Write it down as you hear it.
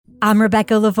I'm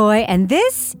Rebecca Lavoie, and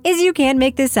this is You Can't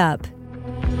Make This Up.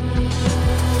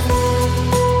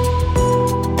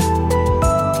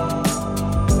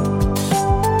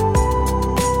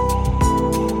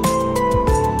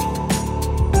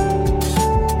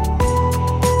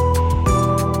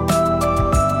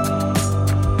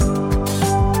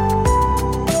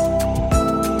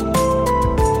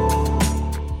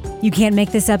 You Can't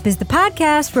Make This Up is the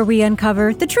podcast where we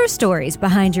uncover the true stories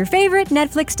behind your favorite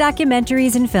Netflix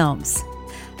documentaries and films.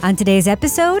 On today's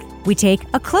episode, we take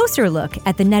a closer look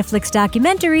at the Netflix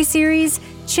documentary series,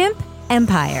 Chimp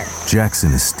Empire.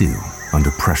 Jackson is still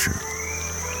under pressure.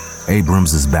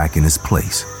 Abrams is back in his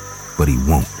place, but he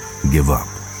won't give up.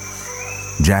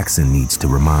 Jackson needs to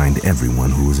remind everyone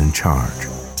who is in charge.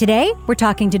 Today, we're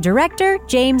talking to director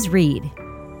James Reed.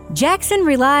 Jackson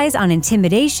relies on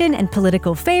intimidation and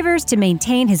political favors to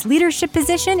maintain his leadership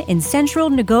position in Central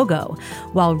Ngogo,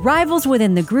 while rivals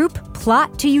within the group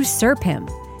plot to usurp him.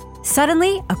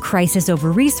 Suddenly, a crisis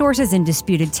over resources in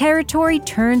disputed territory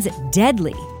turns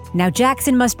deadly. Now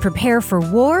Jackson must prepare for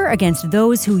war against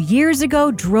those who years ago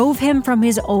drove him from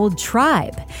his old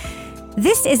tribe.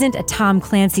 This isn't a Tom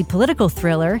Clancy political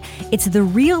thriller, it's the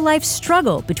real-life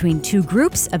struggle between two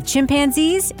groups of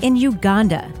chimpanzees in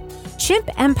Uganda.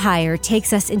 Chimp Empire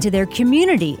takes us into their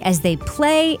community as they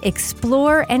play,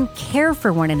 explore, and care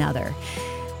for one another.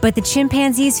 But the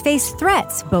chimpanzees face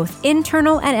threats, both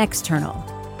internal and external.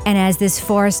 And as this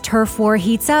forest turf war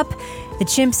heats up, the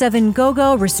chimps of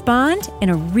Ngogo respond in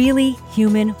a really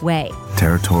human way.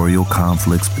 Territorial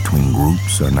conflicts between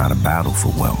groups are not a battle for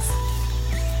wealth.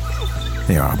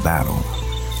 They are a battle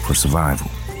for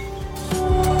survival.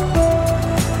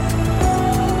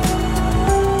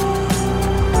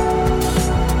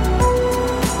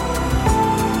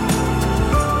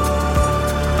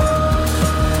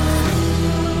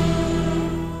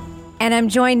 And I'm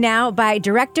joined now by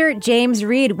director James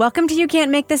Reed. Welcome to You Can't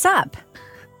Make This Up.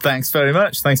 Thanks very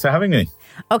much. Thanks for having me.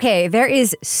 Okay, there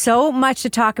is so much to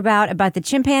talk about the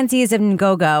chimpanzees of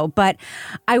Ngogo, but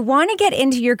I want to get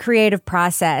into your creative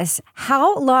process.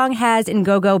 How long has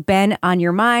Ngogo been on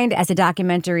your mind as a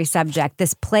documentary subject,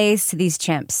 this place, these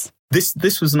chimps?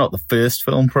 This was not the first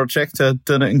film project I'd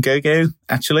done at Ngogo,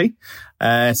 actually.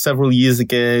 Several years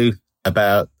ago,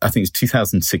 about, I think it's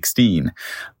 2016,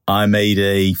 I made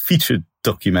a feature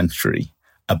documentary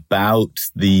about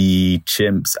the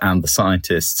chimps and the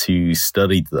scientists who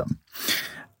studied them.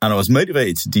 And I was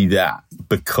motivated to do that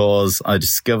because I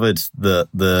discovered that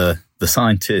the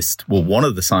scientist, well, one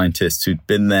of the scientists who'd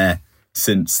been there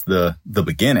since the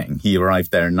beginning, he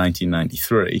arrived there in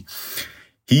 1993,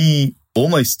 he,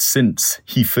 almost since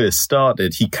he first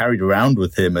started, he carried around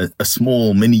with him a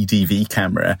small mini DV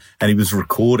camera, and he was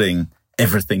recording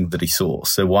everything that he saw.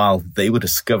 So while they were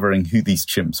discovering who these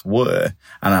chimps were,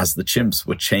 and as the chimps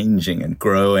were changing and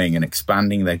growing and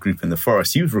expanding their group in the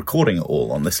forest, he was recording it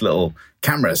all on this little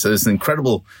camera. So there's an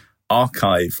incredible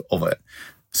archive of it.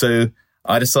 So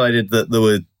I decided that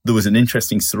there was an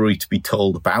interesting story to be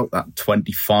told about that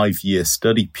 25-year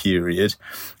study period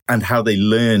and how they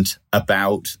learned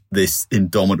about this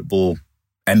indomitable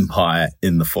empire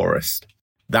in the forest.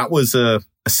 That was a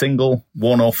single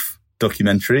one-off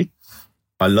documentary.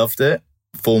 I loved it,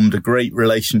 formed a great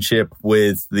relationship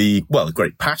with a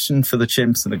great passion for the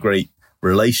chimps and a great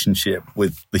relationship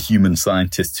with the human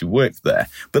scientists who worked there.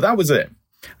 But that was it.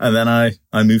 And then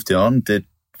I moved on, did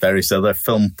various other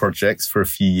film projects for a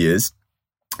few years.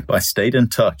 But I stayed in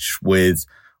touch with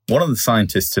one of the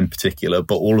scientists in particular,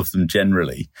 but all of them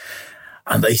generally.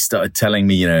 And they started telling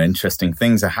me, interesting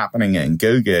things are happening at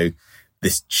Ngogo.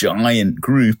 This giant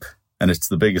group, and it's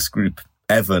the biggest group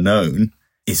ever known,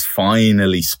 is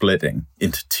finally splitting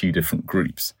into two different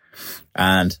groups.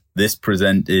 And this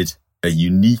presented a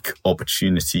unique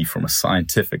opportunity from a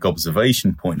scientific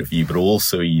observation point of view, but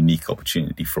also a unique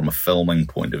opportunity from a filming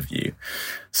point of view.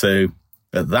 So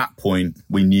at that point,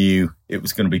 we knew it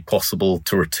was going to be possible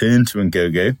to return to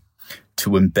Ngogo, to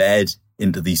embed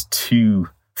into these two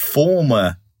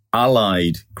former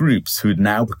allied groups who had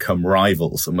now become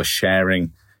rivals and were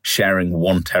sharing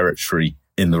one territory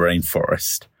in the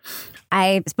rainforest.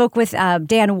 I spoke with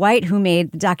Dan White, who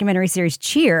made the documentary series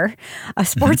Cheer, a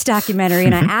sports documentary,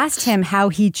 and I asked him how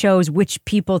he chose which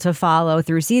people to follow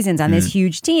through seasons on this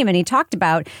huge team. And he talked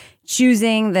about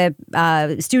choosing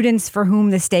the students for whom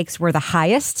the stakes were the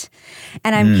highest.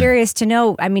 And I'm curious to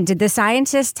know, did the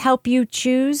scientists help you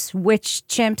choose which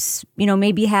chimps,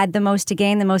 maybe had the most to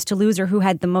gain, the most to lose, or who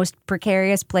had the most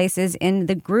precarious places in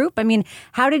the group?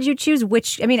 How did you choose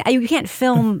which? You can't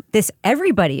film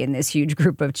everybody in this huge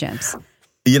group of chimps.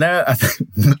 I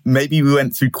think maybe we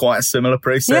went through quite a similar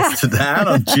process to Dan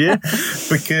on Cheer,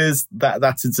 because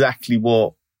that's exactly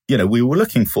what, we were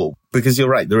looking for. Because you're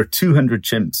right, there are over 200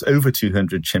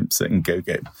 chimps at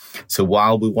Ngogo. So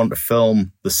while we want to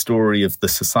film the story of the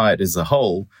society as a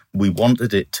whole, we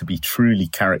wanted it to be truly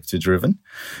character driven.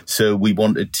 So we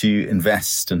wanted to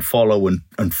invest and follow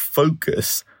and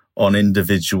focus on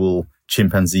individual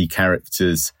chimpanzee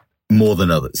characters more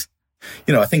than others.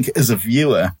 I think as a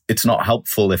viewer, it's not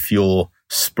helpful if you're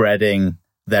spreading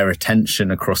their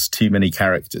attention across too many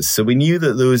characters. So we knew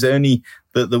that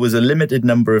there was a limited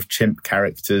number of chimp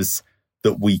characters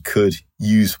that we could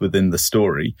use within the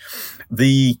story.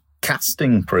 The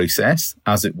casting process,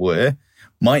 as it were,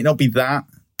 might not be that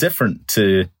different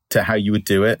to how you would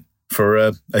do it for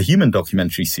a human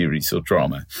documentary series or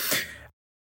drama.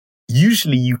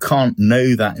 Usually you can't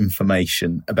know that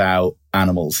information about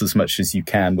animals as much as you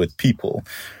can with people.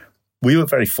 We were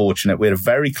very fortunate. We had a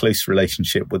very close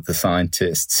relationship with the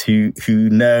scientists who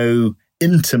know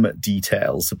intimate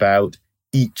details about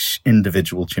each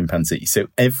individual chimpanzee. So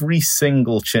every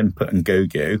single chimp at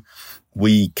Ngogo,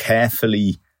 we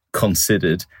carefully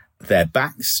considered their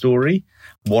backstory,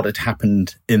 what had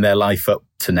happened in their life up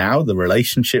to now, the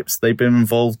relationships they've been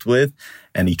involved with,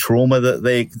 any trauma that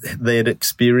they had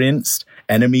experienced,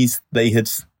 enemies they had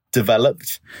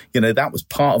developed. That was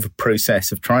part of a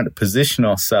process of trying to position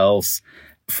ourselves,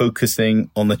 focusing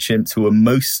on the chimps who are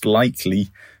most likely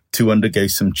to undergo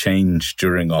some change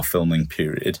during our filming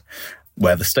period,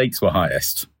 where the stakes were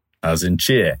highest, as in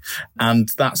Cheer. And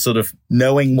that sort of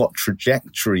knowing what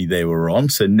trajectory they were on,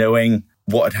 so knowing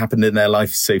what had happened in their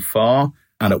life so far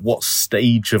and at what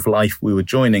stage of life we were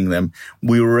joining them,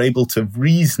 we were able to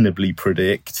reasonably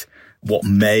predict what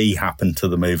may happen to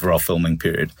them over our filming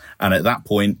period. And at that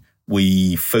point,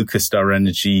 we focused our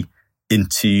energy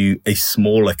into a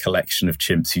smaller collection of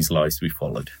chimps whose lives we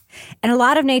followed. And a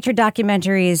lot of nature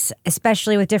documentaries,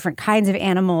 especially with different kinds of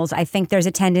animals, I think there's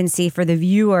a tendency for the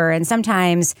viewer, and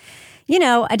sometimes,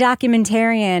 a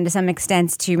documentarian to some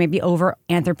extent, to maybe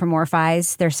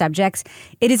over-anthropomorphize their subjects.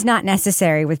 It is not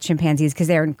necessary with chimpanzees because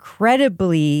they're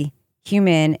incredibly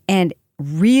human and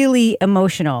really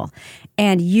emotional.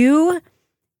 And you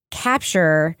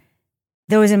capture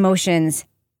those emotions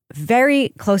very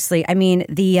closely. I mean,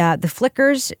 the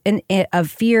flickers of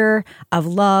fear, of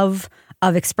love,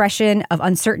 of expression, of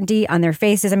uncertainty on their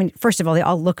faces. I mean, first of all, they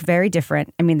all look very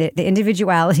different. I mean, the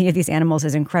individuality of these animals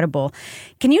is incredible.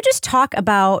 Can you just talk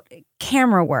about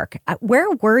camera work? Where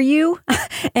were you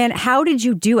and how did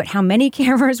you do it? How many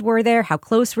cameras were there? How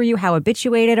close were you? How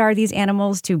habituated are these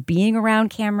animals to being around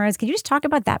cameras? Can you just talk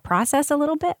about that process a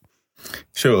little bit?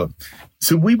 Sure.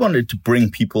 So we wanted to bring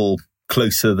people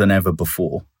closer than ever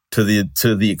before to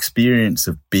the experience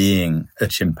of being a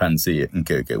chimpanzee at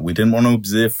Ngogo. We didn't want to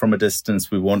observe from a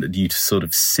distance. We wanted you to sort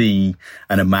of see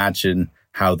and imagine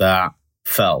how that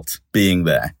felt being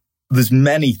there. There's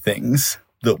many things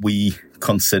that we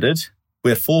considered.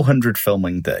 We had 400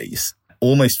 filming days,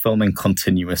 almost filming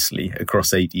continuously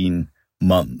across 18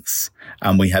 months.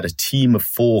 And we had a team of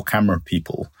 4 camera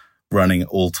people running at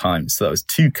all times. So that was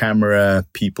 2 camera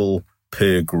people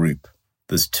per group.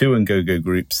 There's 2 Ngogo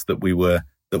groups that we were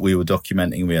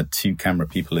documenting. We had 2 camera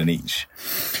people in each.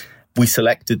 We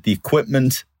selected the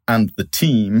equipment and the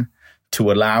team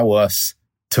to allow us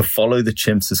to follow the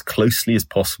chimps as closely as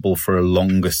possible for a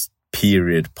longest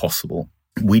period possible.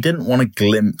 We didn't want to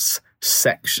glimpse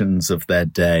sections of their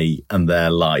day and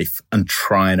their life and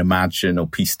try and imagine or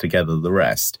piece together the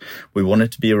rest. We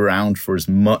wanted to be around for as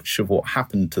much of what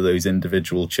happened to those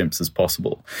individual chimps as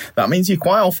possible. That means you're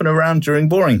quite often around during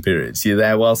boring periods. You're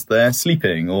there whilst they're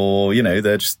sleeping, or,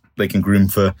 they can groom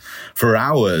for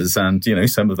hours, and,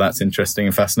 some of that's interesting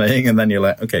and fascinating. And then you're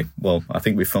like, okay, well, I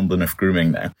think we've filmed enough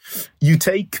grooming now. You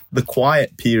take the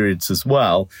quiet periods as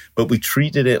well, but we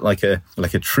treated it like a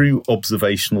true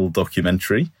observational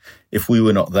documentary. If we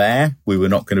were not there, we were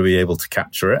not going to be able to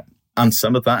capture it. And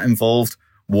some of that involved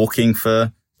walking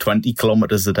for 20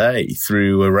 kilometers a day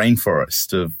through a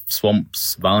rainforest of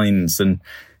swamps, vines, and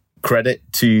credit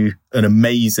to an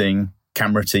amazing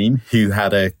camera team who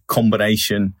had a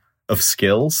combination of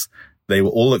skills. They were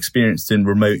all experienced in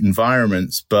remote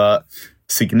environments, but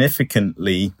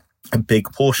significantly, a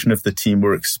big portion of the team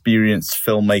were experienced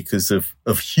filmmakers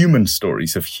of human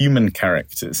stories, of human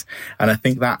characters. And I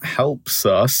think that helps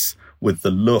us with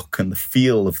the look and the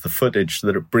feel of the footage,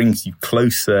 that it brings you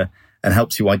closer and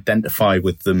helps you identify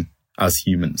with them as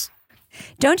humans.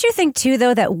 Don't you think, too,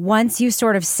 though, that once you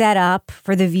sort of set up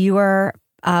for the viewer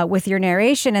with your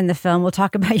narration in the film, we'll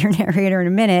talk about your narrator in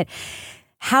a minute,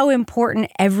 how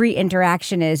important every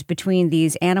interaction is between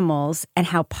these animals and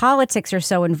how politics are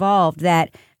so involved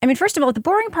that, I mean, first of all, the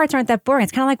boring parts aren't that boring.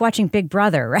 It's kind of like watching Big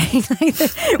Brother, right?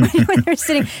 Like when they're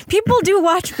sitting, people do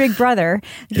watch Big Brother.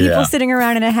 People sitting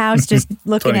around in a house just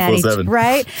looking at each other,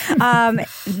 right?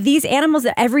 These animals,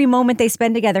 every moment they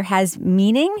spend together has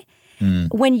meaning.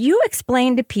 When you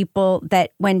explain to people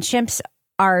that when chimps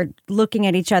are looking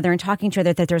at each other and talking to each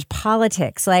other, that there's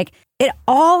politics, like it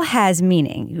all has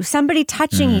meaning. Somebody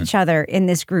touching each other in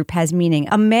this group has meaning.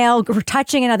 A male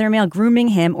touching another male, grooming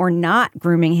him or not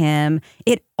grooming him,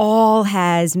 it all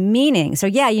has meaning. So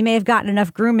yeah, you may have gotten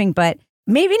enough grooming, but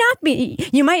maybe not be.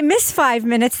 You might miss 5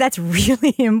 minutes. That's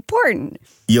really important.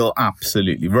 You're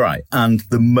absolutely right. And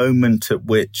the moment at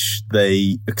which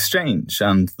they exchange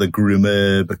and the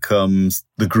groomer becomes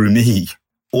the groomee,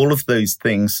 all of those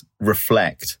things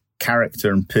reflect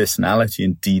character and personality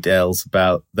and details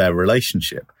about their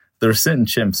relationship. There are certain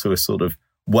chimps who are sort of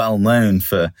well known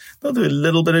for, they'll do a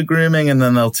little bit of grooming and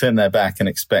then they'll turn their back and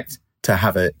expect to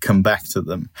have it come back to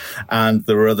them. And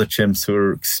there are other chimps who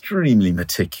are extremely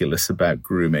meticulous about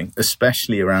grooming,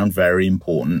 especially around very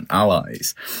important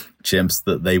allies, chimps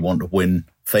that they want to win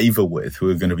favor with, who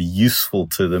are going to be useful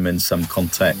to them in some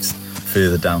context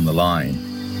further down the line.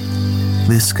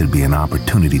 This could be an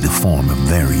opportunity to form a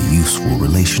very useful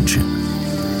relationship.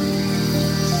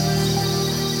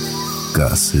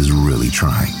 Gus is really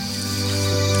trying.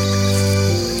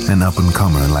 An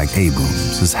up-and-comer like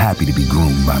Abrams is happy to be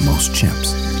groomed by most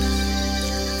chimps.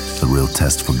 The real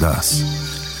test for Gus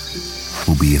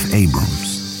will be if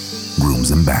Abrams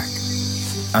grooms him back.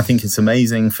 I think it's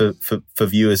amazing for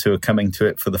viewers who are coming to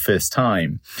it for the first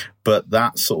time, but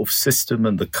that sort of system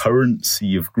and the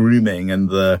currency of grooming and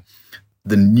the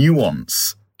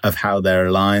nuance of how their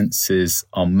alliances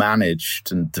are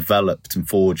managed and developed and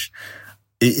forged,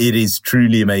 it is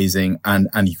truly amazing, and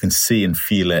you can see and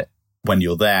feel it when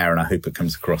you're there, and I hope it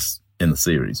comes across in the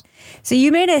series. So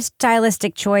you made a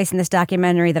stylistic choice in this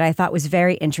documentary that I thought was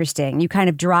very interesting. You kind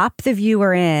of drop the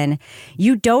viewer in.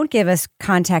 You don't give us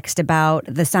context about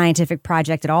the scientific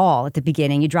project at all at the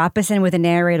beginning. You drop us in with a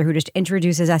narrator who just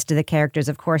introduces us to the characters.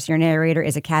 Of course, your narrator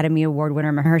is Academy Award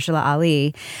winner Mahershala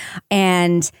Ali.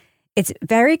 And it's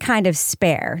very kind of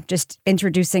spare, just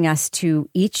introducing us to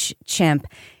each chimp.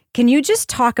 Can you just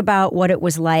talk about what it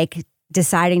was like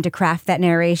deciding to craft that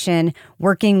narration,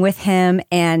 working with him,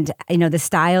 and, you know, the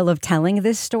style of telling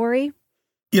this story?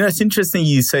 You know, it's interesting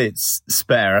you say it's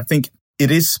spare. I think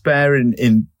it is spare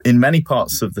in many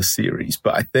parts of the series,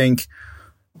 but I think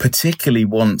particularly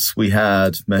once we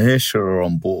had Mahershala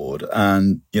on board,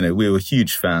 and, you know, we were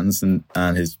huge fans, and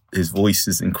his voice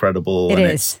is incredible.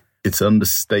 It's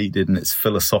understated and it's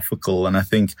philosophical. And I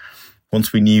think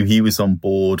once we knew he was on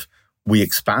board, we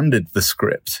expanded the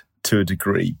script to a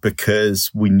degree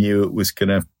because we knew it was going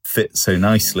to fit so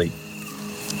nicely.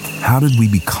 How did we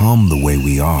become the way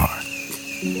we are?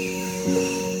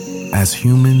 As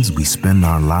humans, we spend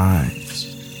our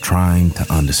lives trying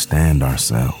to understand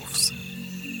ourselves.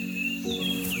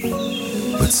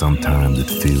 But sometimes it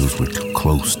feels we're too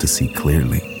close to see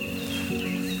clearly.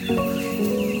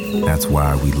 That's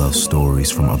why we love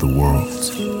stories from other worlds.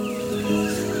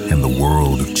 And the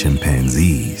world of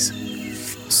chimpanzees,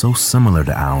 so similar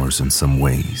to ours in some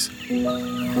ways,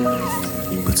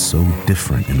 but so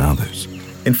different in others.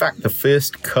 In fact, the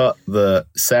first cut that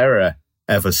Sarah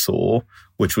ever saw,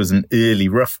 which was an early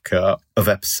rough cut of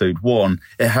episode 1,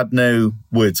 it had no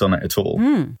words on it at all.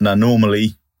 Now,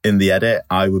 normally in the edit,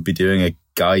 I would be doing a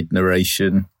guide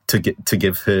narration to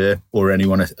give her or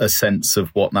anyone a sense of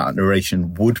what that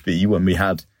narration would be when we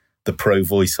had the pro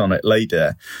voice on it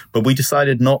later. But we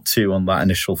decided not to on that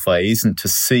initial phase, and to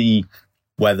see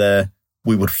whether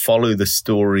we would follow the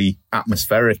story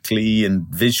atmospherically and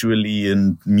visually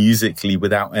and musically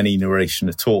without any narration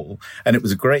at all. And it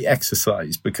was a great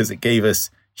exercise because it gave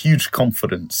us huge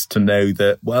confidence to know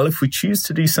that, well, if we choose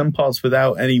to do some parts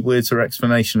without any words or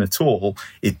explanation at all,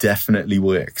 it definitely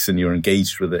works and you're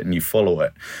engaged with it and you follow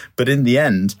it. But in the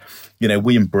end, you know,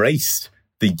 we embraced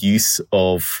the use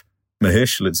of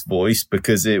Mahershala's voice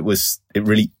because it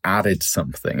really added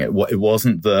something. It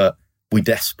wasn't that we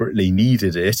desperately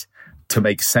needed it to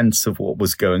make sense of what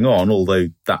was going on, although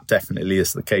that definitely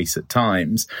is the case at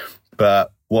times.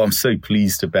 But what I'm so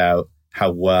pleased about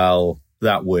how well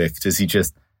that worked is he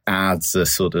just adds a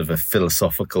sort of a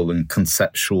philosophical and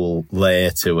conceptual layer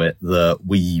to it that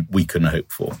we couldn't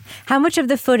hope for. How much of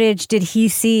the footage did he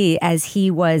see as he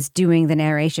was doing the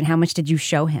narration? How much did you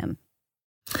show him?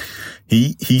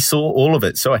 He saw all of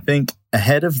it. So I think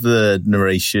ahead of the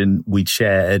narration, we'd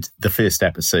shared the first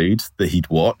episode that he'd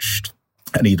watched,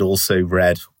 and he'd also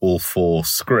read all 4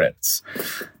 scripts.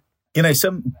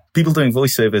 some people doing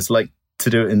voiceovers like to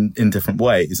do it in different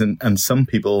ways. And some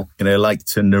people, like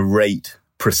to narrate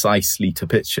precisely to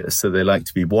picture. So they like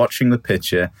to be watching the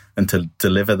picture and to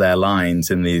deliver their lines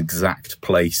in the exact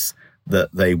place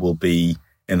that they will be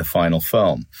in the final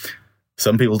film.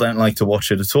 Some people don't like to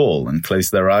watch it at all and close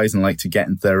their eyes and like to get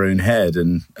into their own head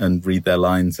and read their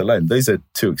lines alone. Those are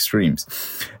two extremes.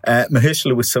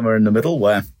 Mahershala was somewhere in the middle,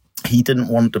 where he didn't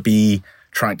want to be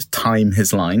trying to time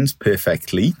his lines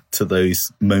perfectly to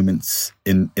those moments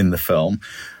in the film,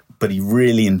 but he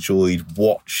really enjoyed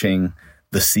watching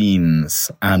the scenes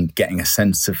and getting a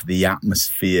sense of the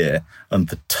atmosphere and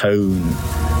the tone.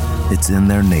 It's in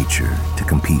their nature to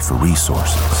compete for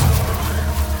resources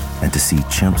and to see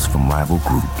chimps from rival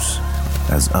groups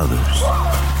as others,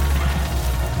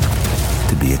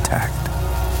 to be attacked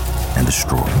and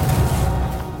destroyed.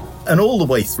 And all the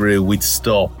way through, we'd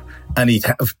stop and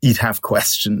he'd have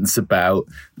questions about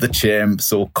the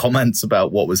chimps or comments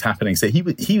about what was happening. So he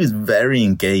was very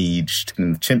engaged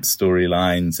in the chimp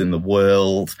storylines, in the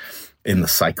world, in the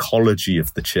psychology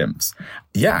of the chimps.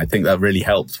 Yeah, I think that really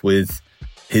helped with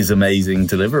his amazing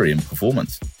delivery and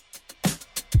performance.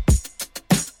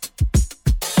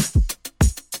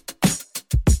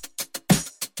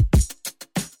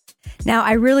 Now,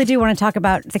 I really do want to talk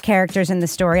about the characters in the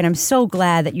story, and I'm so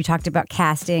glad that you talked about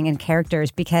casting and characters,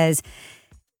 because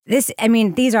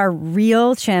these are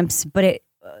real chimps, but it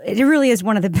really is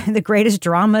one of the greatest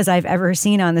dramas I've ever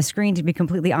seen on the screen, to be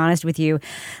completely honest with you.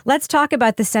 Let's talk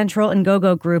about the Central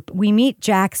Ngogo group. We meet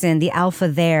Jackson, the alpha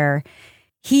there.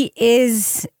 He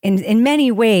is, in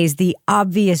many ways, the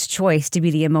obvious choice to be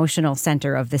the emotional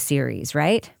center of the series,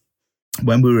 right?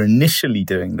 When we were initially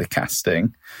doing the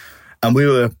casting, and we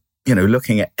were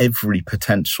looking at every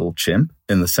potential chimp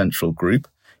in the Central group,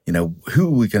 who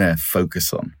are we going to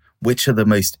focus on? Which are the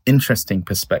most interesting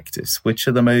perspectives? Which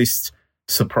are the most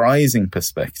surprising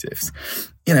perspectives?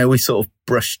 We sort of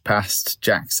brushed past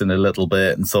Jackson a little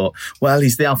bit and thought, well,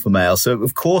 he's the alpha male, so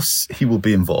of course he will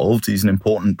be involved. He's an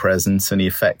important presence and he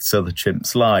affects other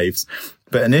chimps' lives.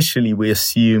 But initially we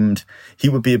assumed he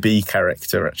would be a B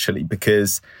character, actually,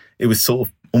 because it was sort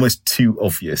of almost too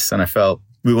obvious. And I felt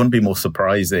we wouldn't be more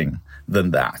surprising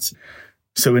than that.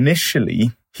 So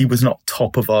initially, he was not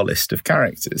top of our list of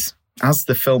characters. As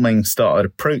the filming started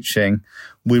approaching,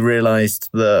 we realized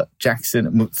that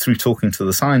Jackson, through talking to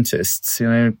the scientists,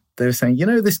 they were saying,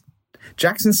 this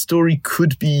Jackson's story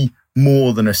could be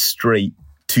more than a straight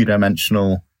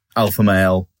two-dimensional alpha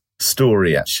male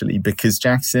story, actually, because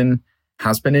Jackson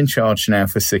has been in charge now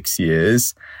for 6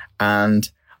 years.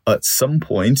 And at some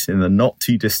point in the not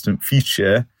too distant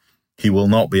future, he will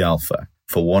not be alpha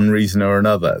for one reason or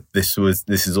another. This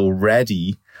is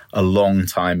already a long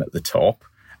time at the top,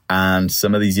 and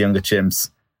some of these younger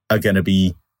chimps are going to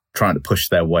be trying to push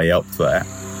their way up there.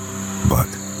 But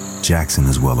Jackson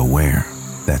is well aware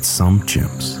that some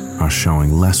chimps are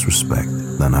showing less respect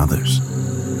than others.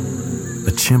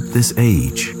 A chimp this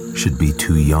age should be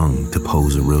too young to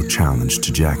pose a real challenge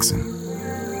to Jackson.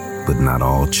 But not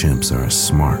all chimps are as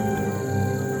smart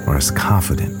or as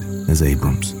confident as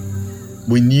Abrams.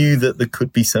 We knew that there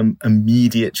could be some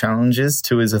immediate challenges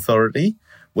to his authority,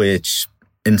 which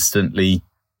instantly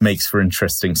makes for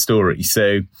interesting story.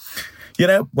 So,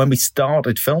 when we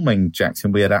started filming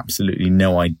Jackson, we had absolutely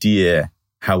no idea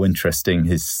how interesting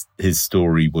his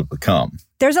story would become.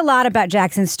 There's a lot about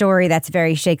Jackson's story that's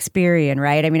very Shakespearean,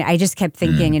 right? I just kept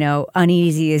thinking,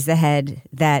 uneasy is the head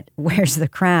that wears the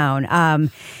crown.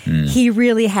 He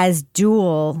really has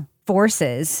dual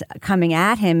forces coming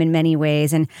at him in many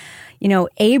ways. And,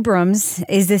 Abrams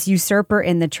is this usurper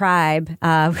in the tribe,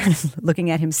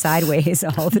 looking at him sideways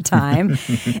all the time.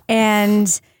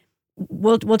 And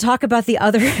we'll talk about the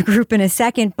other group in a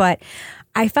second, but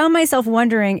I found myself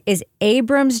wondering, is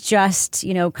Abrams just,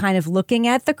 kind of looking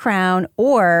at the crown,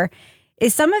 or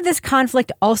is some of this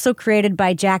conflict also created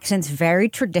by Jackson's very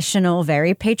traditional,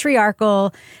 very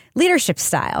patriarchal leadership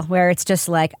style, where it's just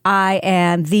like, I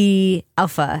am the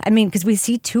alpha? Because we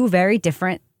see two very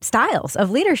different styles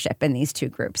of leadership in these two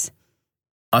groups.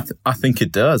 I think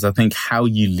it does. I think how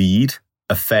you lead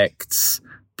affects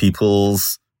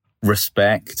people's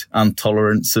respect and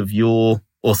tolerance of your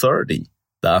authority.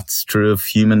 That's true of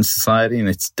human society, and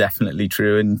it's definitely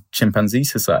true in chimpanzee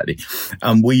society.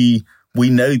 And we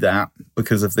know that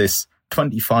because of this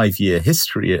 25-year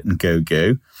history at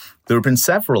Ngogo. There have been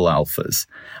several alphas,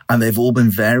 and they've all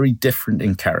been very different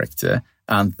in character,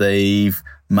 and they've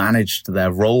managed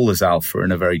their role as alpha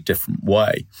in a very different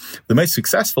way. The most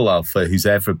successful alpha who's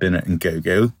ever been at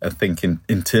Ngogo, I think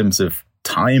in terms of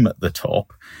time at the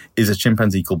top is a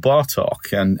chimpanzee called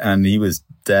Bartok, and he was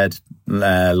dead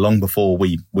long before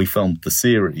we filmed the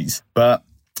series. But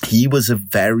he was a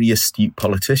very astute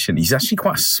politician. He's actually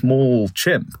quite a small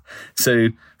chimp. So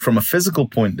from a physical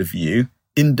point of view,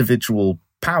 individual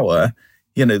power,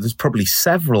 there's probably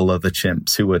several other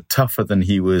chimps who were tougher than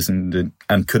he was and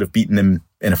could have beaten him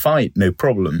in a fight, no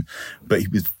problem. But he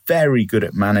was very good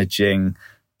at managing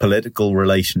political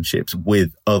relationships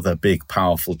with other big,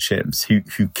 powerful chimps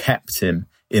who kept him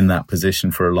in that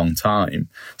position for a long time.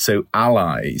 So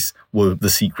allies were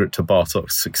the secret to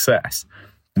Bartok's success.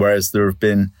 Whereas there have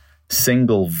been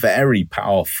single, very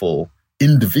powerful,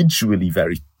 individually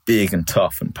very big and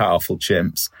tough and powerful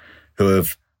chimps who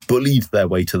have bullied their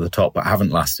way to the top but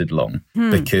haven't lasted long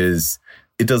because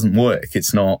it doesn't work.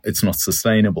 It's not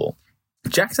sustainable.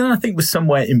 Jackson, I think, was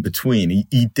somewhere in between.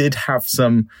 He did have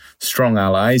some strong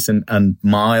allies, and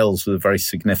Miles was a very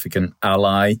significant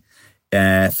ally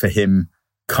for him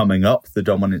coming up the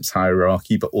dominance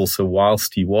hierarchy, but also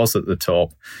whilst he was at the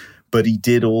top. But he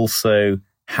did also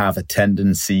have a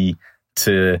tendency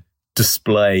to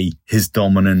display his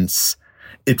dominance.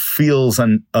 It feels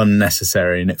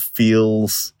unnecessary and it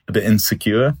feels a bit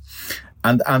insecure.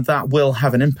 And that will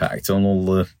have an impact on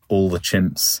all the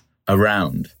chimps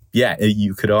around. Yeah,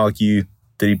 you could argue,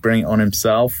 did he bring it on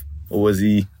himself, or was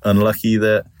he unlucky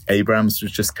that Abrams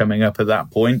was just coming up at that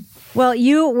point? Well,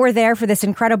 you were there for this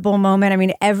incredible moment. I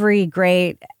mean, every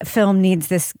great film needs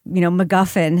this,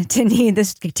 MacGuffin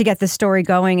to get the story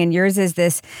going. And yours is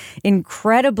this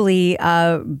incredibly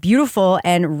beautiful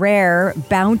and rare,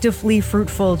 bountifully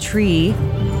fruitful tree.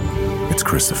 It's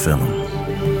chrysophyllum,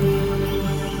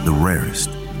 the rarest,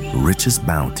 richest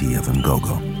bounty of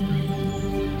Ngogo.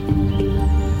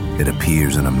 It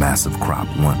appears in a massive crop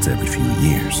once every few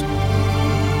years.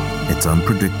 It's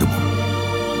unpredictable.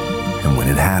 And when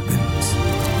it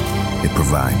happens, it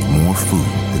provides more food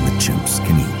than the chimps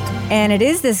can eat. And it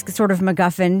is this sort of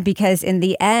MacGuffin because in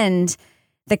the end,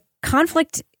 the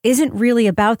conflict isn't really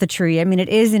about the tree. I mean, it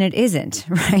is and it isn't,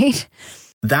 right?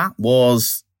 That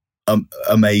was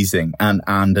amazing and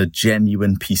a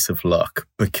genuine piece of luck,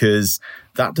 because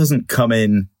that doesn't come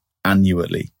in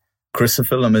annually.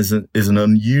 Chrysophyllum is an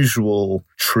unusual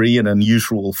tree, an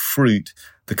unusual fruit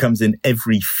that comes in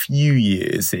every few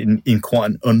years in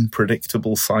quite an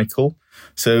unpredictable cycle.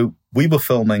 So we were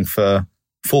filming for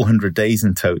 400 days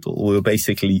in total. We were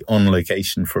basically on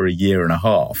location for a year and a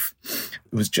half.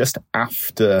 It was just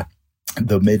after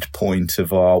the midpoint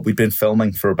of we'd been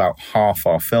filming for about half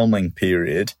our filming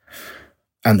period,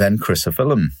 and then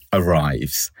Chrysophyllum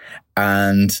arrives.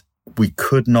 And we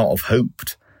could not have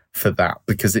hoped for that,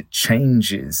 because it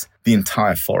changes the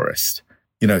entire forest.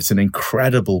 It's an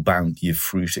incredible bounty of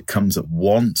fruit. It comes at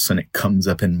once and it comes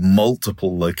up in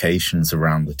multiple locations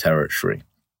around the territory,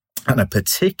 and a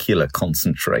particular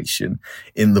concentration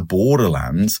in the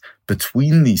borderlands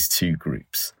between these two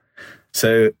groups.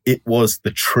 So it was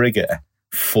the trigger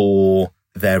for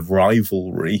their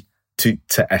rivalry to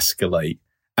escalate,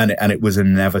 and it was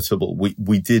inevitable.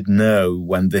 We did know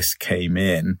when this came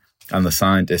in, and the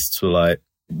scientists were like,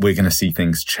 we're going to see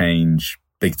things change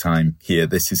big time here.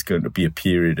 This is going to be a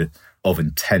period of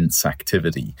intense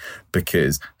activity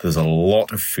because there's a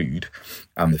lot of food,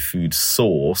 and the food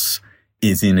source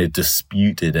is in a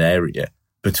disputed area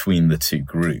between the two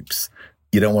groups.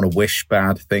 You don't want to wish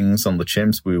bad things on the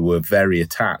chimps. We were very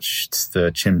attached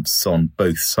to chimps on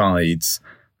both sides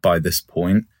by this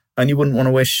point, and you wouldn't want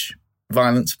to wish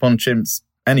violence upon chimps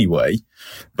anyway.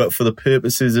 But for the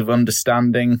purposes of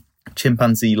understanding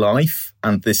chimpanzee life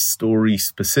and this story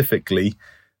specifically,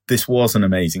 this was an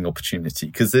amazing opportunity,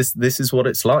 because this is what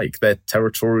it's like. They're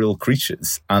territorial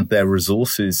creatures, and their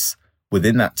resources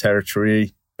within that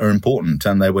territory are important,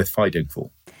 and they're worth fighting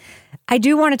for. I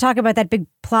do want to talk about that big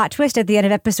plot twist at the end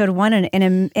of episode 1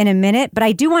 in a minute, but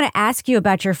I do want to ask you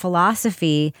about your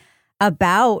philosophy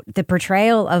about the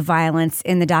portrayal of violence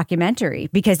in the documentary,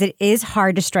 because it is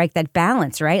hard to strike that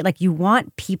balance, right? Like, you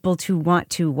want people to want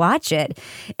to watch it,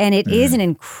 and it is an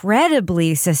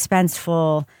incredibly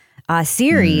suspenseful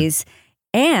series,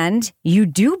 and you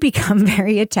do become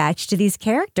very attached to these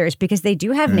characters because they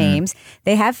do have names,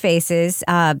 they have faces,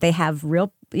 they have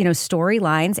real,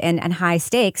 storylines and high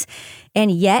stakes, and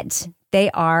yet they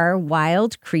are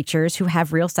wild creatures who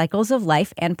have real cycles of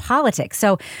life and politics.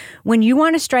 So when you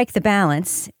want to strike the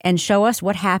balance and show us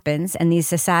what happens in these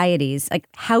societies, like,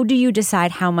 how do you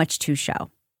decide how much to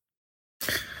show?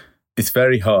 It's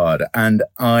very hard. And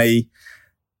I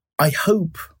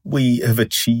hope we have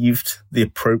achieved the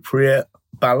appropriate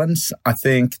balance. I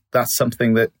think that's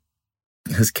something that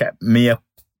has kept me up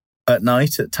at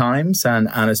night at times and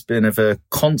has been of a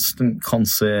constant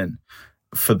concern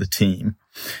for the team.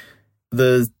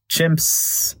 The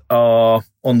chimps are,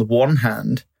 on the one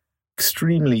hand,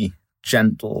 extremely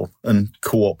gentle and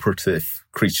cooperative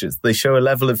creatures. They show a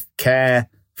level of care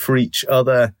for each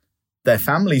other, their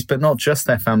families, but not just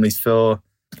their families, for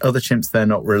other chimps they're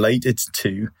not related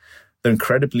to. They're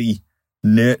incredibly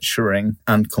nurturing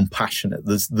and compassionate.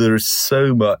 There is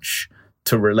so much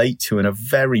to relate to in a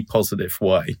very positive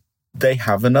way. They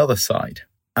have another side,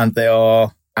 and they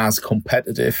are as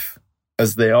competitive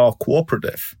as they are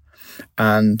cooperative.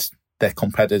 And they're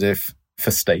competitive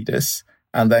for status,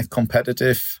 and they're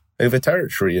competitive over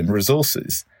territory and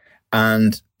resources.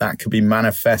 And that could be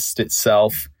manifest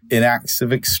itself in acts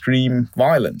of extreme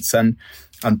violence. And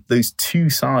those two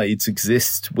sides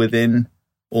exist within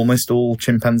almost all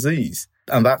chimpanzees.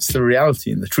 And that's the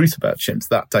reality and the truth about chimps.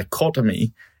 That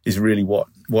dichotomy is really what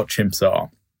chimps are.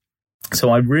 So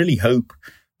I really hope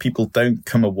people don't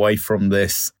come away from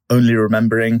this only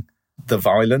remembering the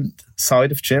violent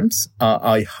side of chimps.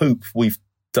 I hope we've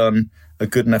done a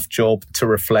good enough job to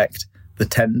reflect the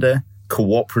tender,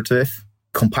 cooperative,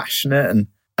 compassionate,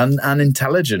 and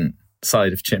intelligent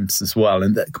side of chimps as well.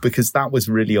 And because that was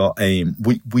really our aim.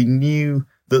 We knew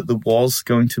that there was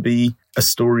going to be a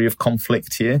story of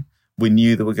conflict here. We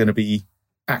knew there were going to be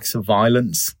acts of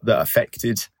violence that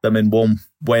affected them in one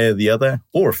way or the other,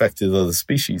 or affected other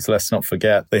species. Let's not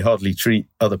forget, they hardly treat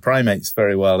other primates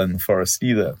very well in the forest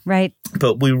either. Right.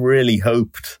 But we really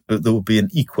hoped that there would be an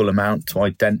equal amount to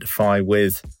identify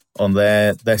with on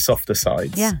their softer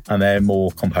sides and their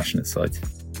more compassionate sides.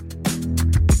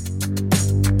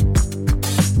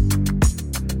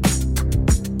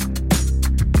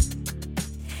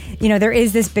 You know, there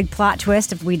is this big plot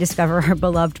twist if we discover our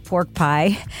beloved pork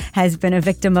pie has been a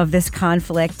victim of this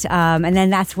conflict. And then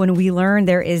that's when we learn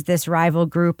there is this rival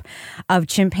group of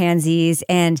chimpanzees.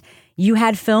 And you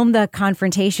had filmed the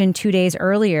confrontation 2 days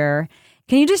earlier.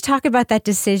 Can you just talk about that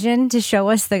decision to show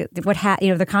us the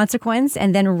consequence,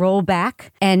 and then roll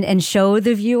back and show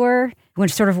the viewer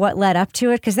what led up to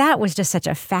it? Because that was just such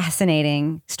a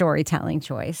fascinating storytelling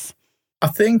choice. I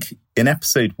think in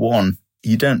episode 1,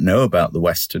 you don't know about the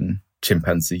Western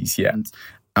chimpanzees yet.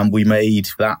 And we made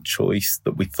that choice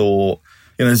that we thought,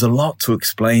 there's a lot to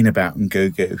explain about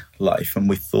Ngogo life. And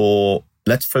we thought,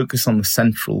 let's focus on the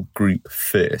central group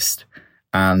first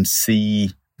and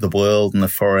see the world and the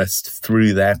forest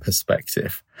through their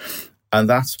perspective. And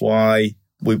that's why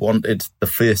we wanted, the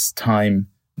first time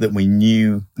that we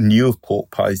knew of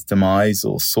pork pie's demise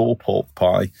or saw pork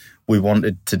pie, we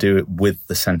wanted to do it with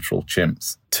the central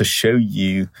chimps to show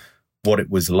you what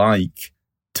it was like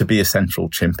to be a central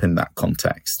chimp in that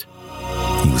context.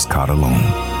 He was caught alone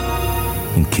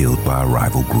and killed by a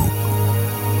rival group,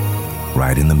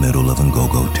 right in the middle of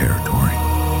Ngogo territory.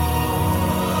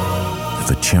 If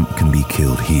a chimp can be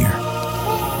killed here,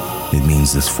 it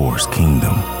means this forest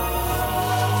kingdom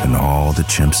and all the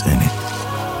chimps in it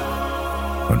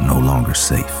are no longer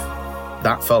safe.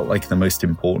 That felt like the most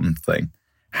important thing.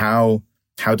 How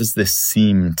does this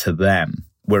seem to them?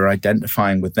 We're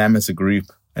identifying with them as a group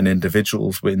and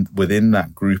individuals within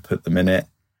that group at the minute,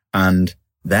 and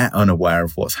they're unaware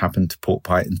of what's happened to pork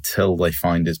pie until they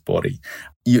find his body.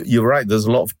 You're right, there's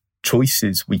a lot of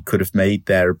choices we could have made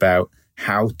there about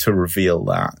how to reveal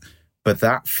that, but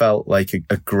that felt like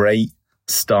a great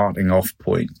starting off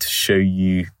point to show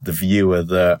you, the viewer,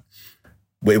 that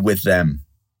we're with them.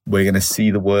 We're going to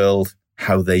see the world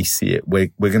how they see it.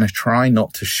 We're going to try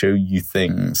not to show you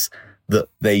things that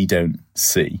they don't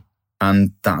see.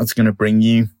 And that's going to bring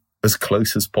you as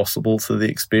close as possible to the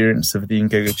experience of the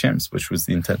Ngogo chimps, which was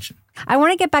the intention. I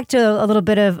want to get back to a little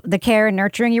bit of the care and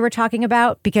nurturing you were talking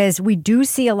about, because we do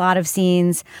see a lot of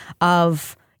scenes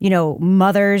of,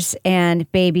 mothers and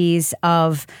babies,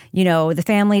 of, the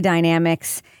family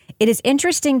dynamics. It is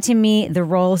interesting to me, the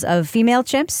roles of female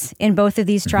chimps in both of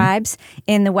these tribes.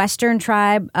 In the Western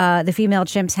tribe, the female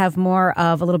chimps have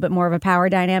a little bit more of a power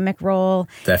dynamic role.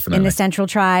 Definitely. In the Central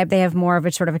tribe, they have more of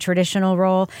a sort of a traditional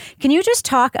role. Can you just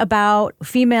talk about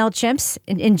female chimps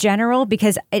in general?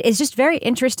 Because it's just very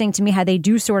interesting to me how they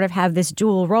do sort of have this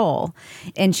dual role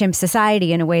in chimp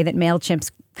society in a way that male chimps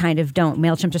kind of don't.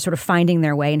 Male chimps are sort of finding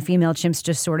their way, and female chimps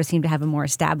just sort of seem to have a more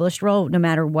established role, no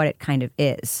matter what it kind of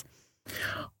is.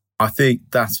 I think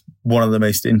that's one of the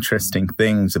most interesting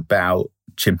things about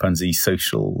chimpanzee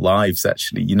social lives,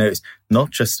 actually. It's not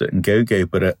just at Ngogo,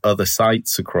 but at other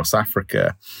sites across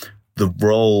Africa. The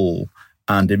role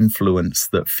and influence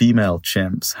that female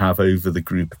chimps have over the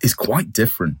group is quite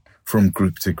different from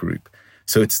group to group.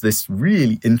 So it's this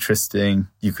really interesting,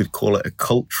 you could call it a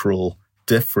cultural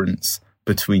difference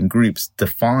between groups,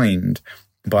 defined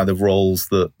by the roles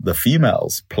that the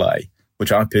females play,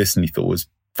 which I personally thought was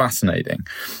fascinating.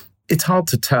 It's hard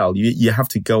to tell. You have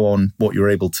to go on what you're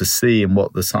able to see and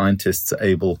what the scientists are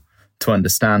able to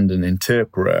understand and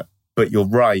interpret. But you're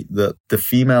right that the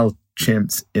female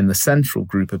chimps in the central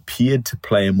group appeared to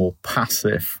play a more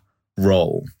passive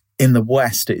role. In the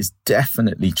West, it is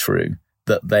definitely true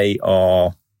that they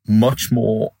are much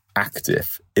more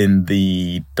active in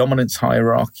the dominance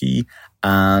hierarchy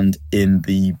and in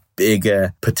the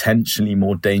bigger, potentially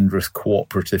more dangerous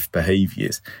cooperative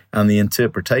behaviors. And the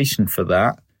interpretation for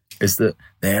that is that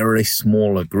they're a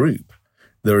smaller group.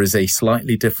 There is a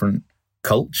slightly different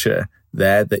culture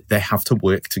there that they have to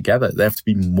work together. They have to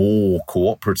be more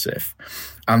cooperative.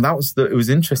 And it was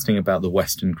interesting about the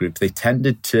Western group. They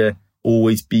tended to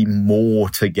always be more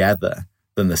together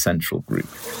than the central group.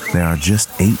 There are just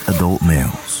 8 adult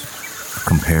males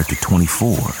compared to 24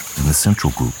 in the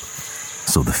central group.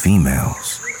 So the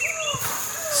females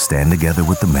stand together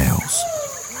with the males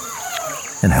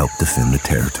and help defend the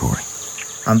territory.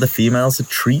 And the females are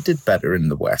treated better in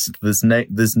the West. There's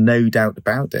no doubt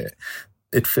about it.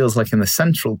 It feels like in the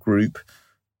central group,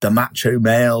 the macho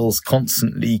males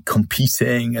constantly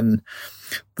competing, and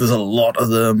there's a lot of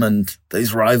them, and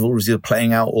these rivalries are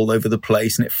playing out all over the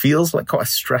place. And it feels like quite a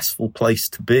stressful place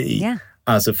to be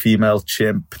as a female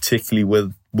chimp,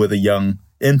 particularly with a young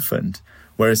infant.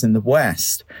 Whereas in the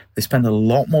West, they spend a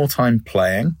lot more time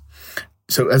playing.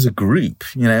 So as a group,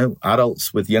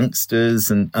 adults with youngsters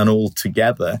and all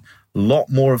together, a lot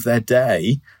more of their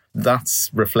day, that's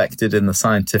reflected in the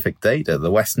scientific data. The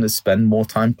Westerners spend more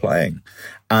time playing.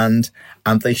 And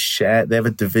they have a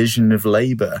division of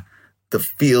labor that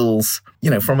feels,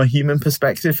 from a human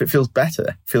perspective, it feels better.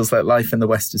 It feels like life in the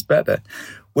West is better,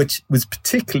 which was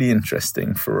particularly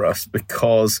interesting for us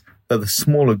because they're the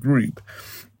smaller group.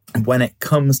 When it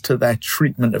comes to their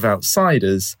treatment of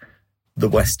outsiders, the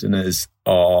Westerners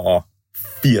are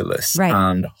fearless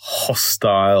and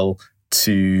hostile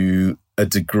to a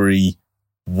degree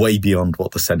way beyond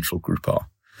what the central group are.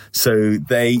 So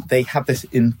they have this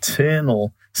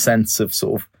internal sense of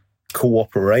sort of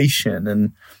cooperation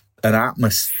and an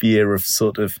atmosphere of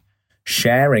sort of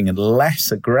sharing and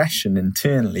less aggression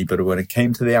internally. But when it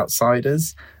came to the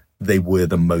outsiders, they were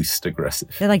the most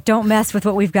aggressive. They're like, don't mess with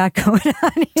what we've got going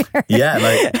on here.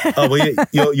 Yeah,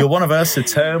 you're one of us,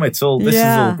 it's home, this is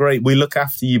all great. We look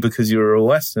after you because you're a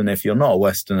Western. If you're not a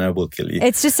Westerner, we'll kill you.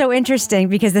 It's just so interesting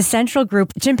because the central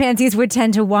group, chimpanzees would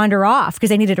tend to wander off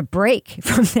because they needed a break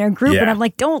from their group. And I'm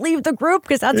like, don't leave the group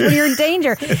because that's when you're in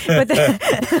danger. But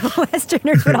the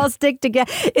Westerners would all stick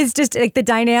together. It's just like the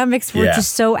dynamics were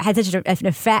just had such an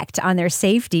effect on their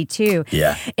safety too.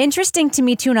 Yeah. Interesting to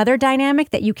me too, another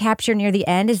dynamic that you capture near the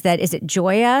end is it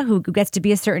Joya who gets to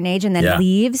be a certain age and then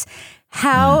leaves?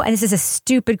 How, and this is a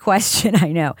stupid question,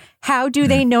 I know, how do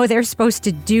they know they're supposed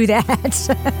to do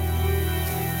that?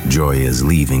 Joya is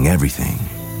leaving everything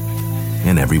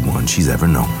and everyone she's ever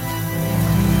known.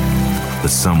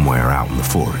 But somewhere out in the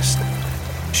forest,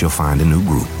 she'll find a new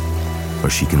group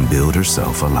where she can build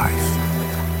herself a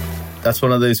life. That's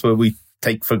one of those where we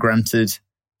take for granted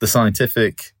the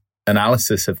scientific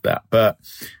analysis of that. But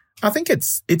I think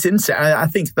it's insane. I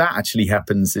think that actually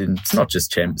happens it's not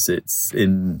just chimps, it's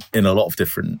in a lot of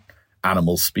different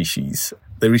animal species.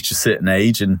 They reach a certain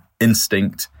age and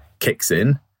instinct kicks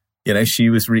in.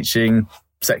 She was reaching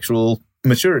sexual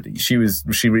maturity. She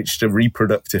reached a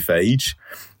reproductive age.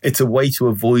 It's a way to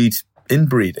avoid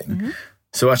inbreeding. Mm-hmm.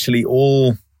 So actually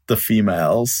all the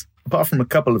females, apart from a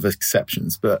couple of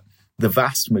exceptions, but the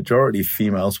vast majority of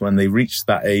females, when they reach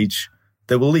that age,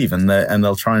 they will leave and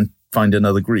they'll try and find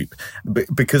another group.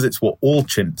 Because it's what all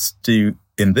chimps do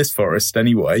in this forest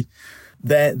anyway,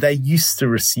 they're used to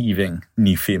receiving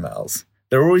new females.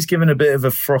 They're always given a bit of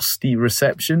a frosty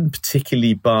reception,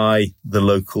 particularly by the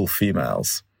local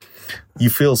females. You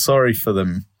feel sorry for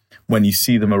them when you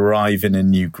see them arrive in a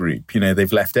new group.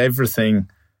 They've left everything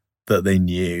that they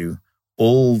knew,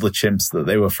 all the chimps that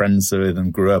they were friends with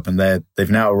and grew up, and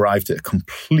they've now arrived at a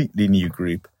completely new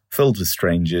group filled with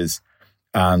strangers.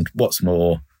 And what's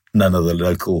more, none of the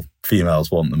local females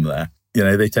want them there.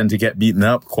 They tend to get beaten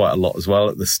up quite a lot as well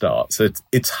at the start. So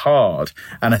it's hard.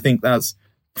 And I think that's,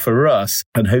 for us,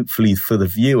 and hopefully for the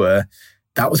viewer,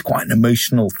 that was quite an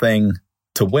emotional thing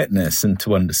to witness and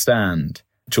to understand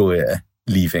Joya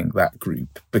leaving that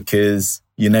group. Because,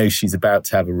 she's about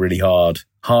to have a really hard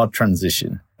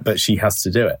transition. But she has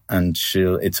to do it. And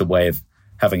it's a way of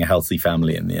having a healthy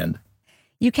family in the end.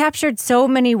 You captured so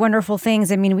many wonderful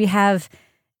things. I mean, we have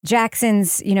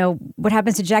Jackson's, what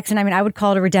happens to Jackson? I mean, I would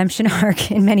call it a redemption arc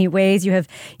in many ways. You have,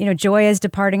 Joya's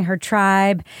departing her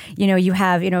tribe. You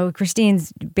have,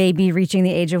 Christine's baby reaching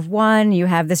the age of 1. You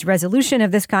have this resolution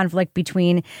of this conflict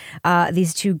between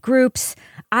these two groups.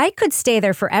 I could stay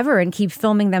there forever and keep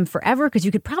filming them forever because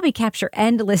you could probably capture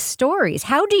endless stories.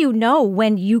 How do you know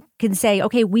when you can say,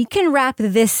 okay, we can wrap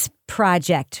this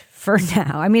project for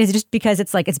now? I mean, is it just because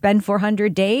it's been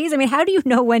 400 days? I mean, how do you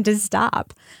know when to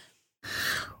stop?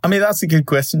 I mean, that's a good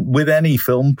question. With any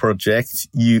film project,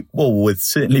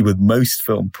 certainly with most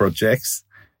film projects,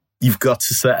 you've got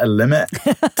to set a limit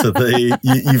to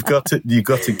you've got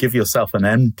to give yourself an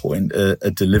endpoint,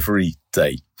 a delivery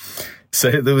date. So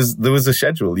there was a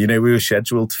schedule. We were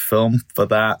scheduled to film for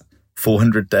that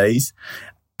 400 days.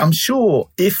 I'm sure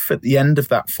if at the end of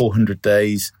that 400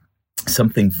 days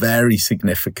something very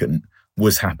significant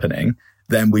was happening,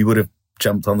 then we would have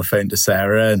jumped on the phone to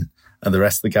Sarah and the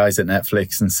rest of the guys at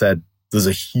Netflix and said, there's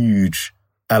a huge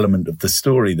element of the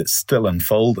story that's still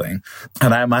unfolding.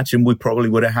 And I imagine we probably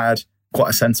would have had quite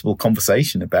a sensible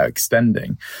conversation about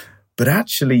extending. But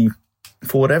actually,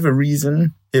 for whatever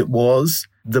reason, it was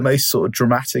the most sort of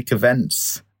dramatic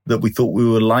events that we thought we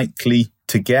were likely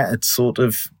to get sort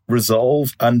of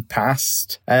resolved and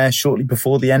passed shortly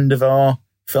before the end of our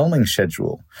filming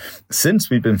schedule. Since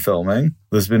we've been filming,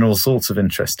 there's been all sorts of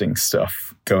interesting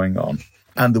stuff going on.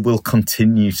 And there will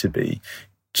continue to be.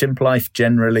 Chimp life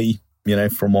generally,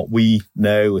 from what we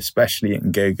know, especially at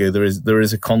Ngogo, there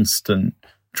is a constant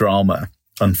drama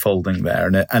unfolding there,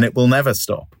 and it will never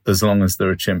stop as long as there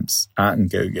are chimps at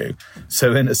Ngogo.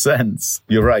 So in a sense,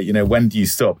 you're right. When do you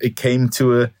stop? It came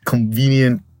to a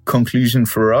convenient conclusion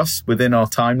for us within our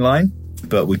timeline,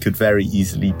 but we could very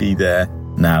easily be there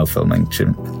now filming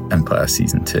Chimp Empire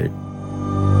Season 2.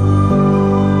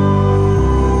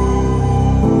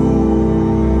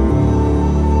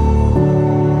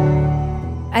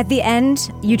 At the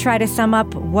end, you try to sum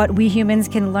up what we humans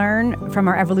can learn from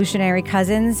our evolutionary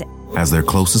cousins. As their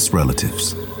closest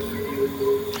relatives,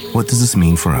 what does this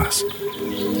mean for us?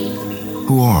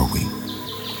 Who are we?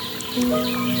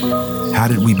 How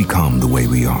did we become the way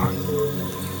we are?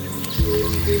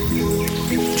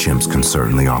 Chimps can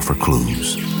certainly offer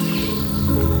clues.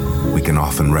 We can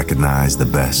often recognize the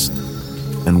best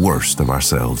and worst of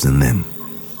ourselves in them.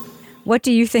 What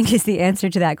do you think is the answer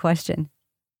to that question?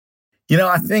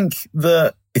 I think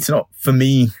that it's not for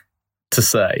me to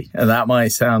say, and that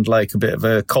might sound like a bit of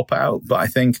a cop-out, but I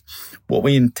think what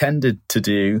we intended to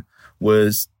do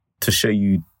was to show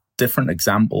you different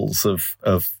examples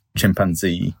of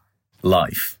chimpanzee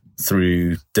life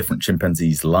through different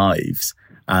chimpanzees' lives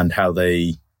and how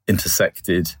they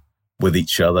intersected with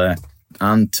each other,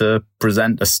 and to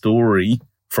present a story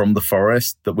from the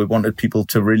forest that we wanted people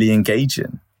to really engage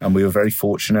in. And we were very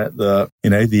fortunate that,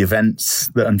 the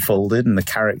events that unfolded and the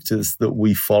characters that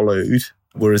we followed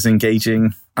were as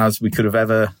engaging as we could have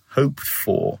ever hoped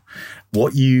for.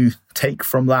 What you take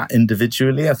from that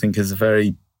individually, I think, is a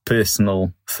very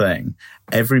personal thing.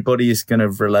 Everybody is going to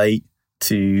relate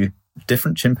to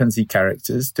different chimpanzee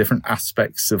characters, different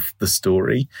aspects of the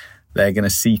story. They're going to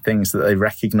see things that they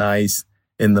recognize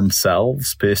in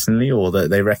themselves personally, or that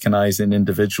they recognize in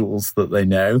individuals that they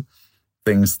know.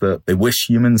 Things that they wish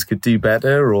humans could do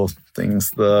better, or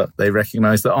things that they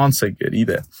recognize that aren't so good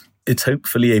either. It's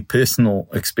hopefully a personal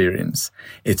experience.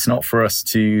 It's not for us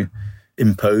to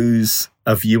impose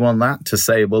a view on that, to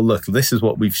say, well, look, this is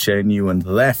what we've shown you, and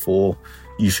therefore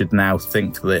you should now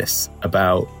think this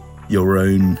about your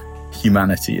own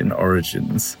humanity and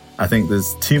origins. I think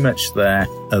there's too much there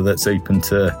that's open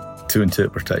to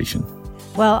interpretation.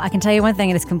 Well, I can tell you one thing,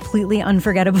 and it's a completely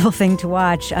unforgettable thing to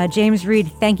watch. James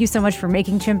Reed, thank you so much for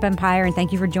making Chimp Empire, and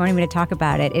thank you for joining me to talk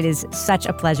about it. It is such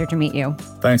a pleasure to meet you.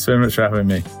 Thanks very much for having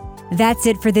me. That's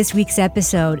it for this week's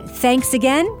episode. Thanks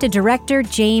again to director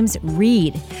James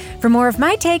Reed. For more of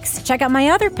my takes, check out my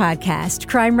other podcast,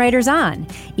 Crime Writers On.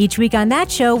 Each week on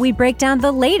that show, we break down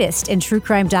the latest in true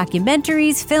crime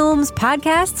documentaries, films,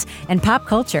 podcasts, and pop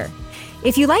culture.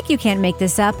 If you like You Can't Make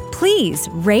This Up, please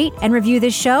rate and review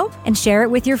this show and share it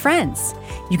with your friends.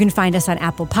 You can find us on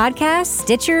Apple Podcasts,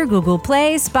 Stitcher, Google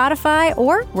Play, Spotify,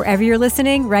 or wherever you're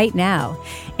listening right now.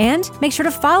 And make sure to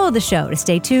follow the show to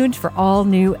stay tuned for all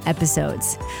new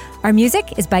episodes. Our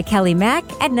music is by Kelly Mack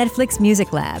at Netflix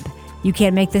Music Lab. You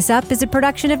Can't Make This Up is a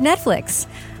production of Netflix.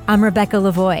 I'm Rebecca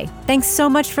Lavoie. Thanks so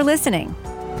much for listening.